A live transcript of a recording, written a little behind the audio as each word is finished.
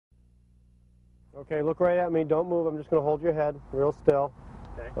Okay, look right at me. Don't move. I'm just going to hold your head real still.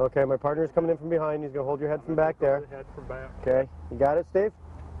 Okay. Okay, my partner's coming in from behind. He's going to hold your head from back there. Head from back. Okay, you got it, Steve?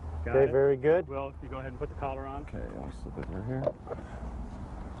 Got okay, it. very good. Well, you go ahead and put the collar on. Okay, I'll slip it through here.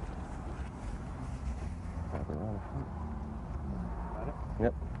 Wrap it around the front. Got it?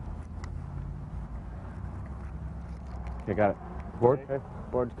 Yep. Okay, got it. Board? Okay,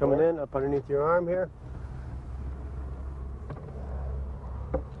 board's coming in up underneath your arm here.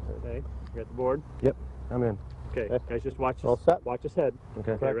 Okay, you got the board? Yep, I'm in. Okay, guys, just watch All set? watch his head.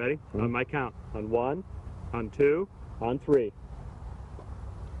 Okay. Okay, ready? On my count. On 1, on 2, on 3.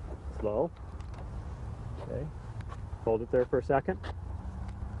 Slow. Okay. Hold it there for a second.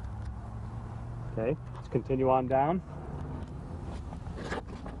 Okay, let's continue on down.